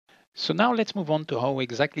So now let's move on to how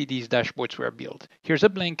exactly these dashboards were built. Here's a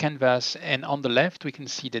blank canvas, and on the left we can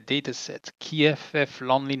see the data set. KFF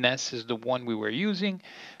loneliness is the one we were using.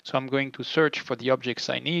 So I'm going to search for the objects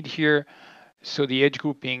I need here. So the edge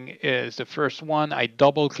grouping is the first one. I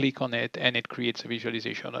double click on it and it creates a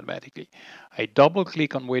visualization automatically. I double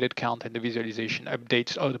click on weighted count and the visualization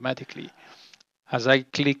updates automatically. As I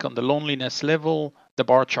click on the loneliness level, the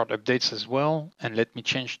bar chart updates as well. And let me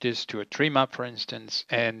change this to a tree map, for instance.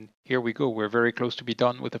 And here we go. We're very close to be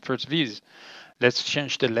done with the first viz. Let's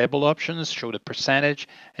change the label options, show the percentage,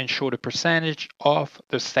 and show the percentage of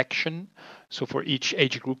the section. So for each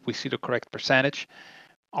age group, we see the correct percentage.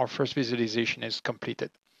 Our first visualization is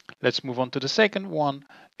completed. Let's move on to the second one.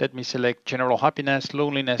 Let me select general happiness,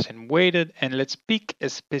 loneliness, and weighted, and let's pick a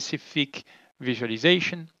specific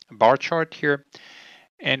visualization, a bar chart here,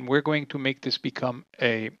 and we're going to make this become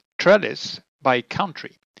a trellis by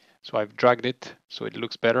country. So I've dragged it so it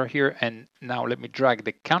looks better here, and now let me drag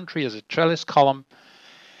the country as a trellis column,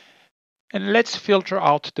 and let's filter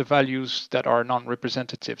out the values that are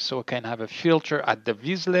non-representative. So I can have a filter at the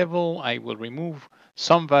viz level. I will remove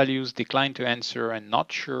some values, decline to answer and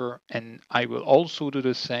not sure. And I will also do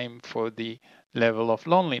the same for the level of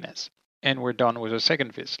loneliness. And we're done with the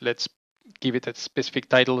second viz. Let's give it a specific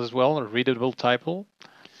title as well, a readable title.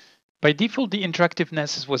 By default, the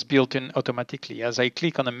interactiveness was built in automatically. As I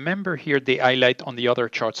click on a member here, they highlight on the other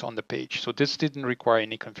charts on the page. So this didn't require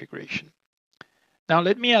any configuration. Now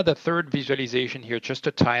let me add a third visualization here, just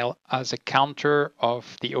a tile as a counter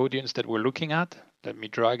of the audience that we're looking at. Let me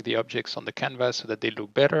drag the objects on the canvas so that they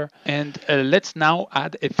look better. And let's now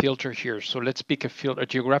add a filter here. So let's pick a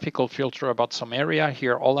geographical filter about some area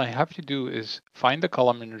here. All I have to do is find the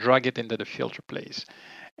column and drag it into the filter place.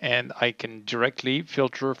 And I can directly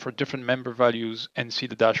filter for different member values and see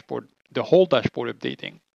the dashboard, the whole dashboard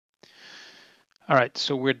updating. All right,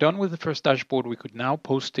 so we're done with the first dashboard. We could now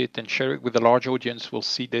post it and share it with a large audience. We'll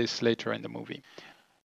see this later in the movie.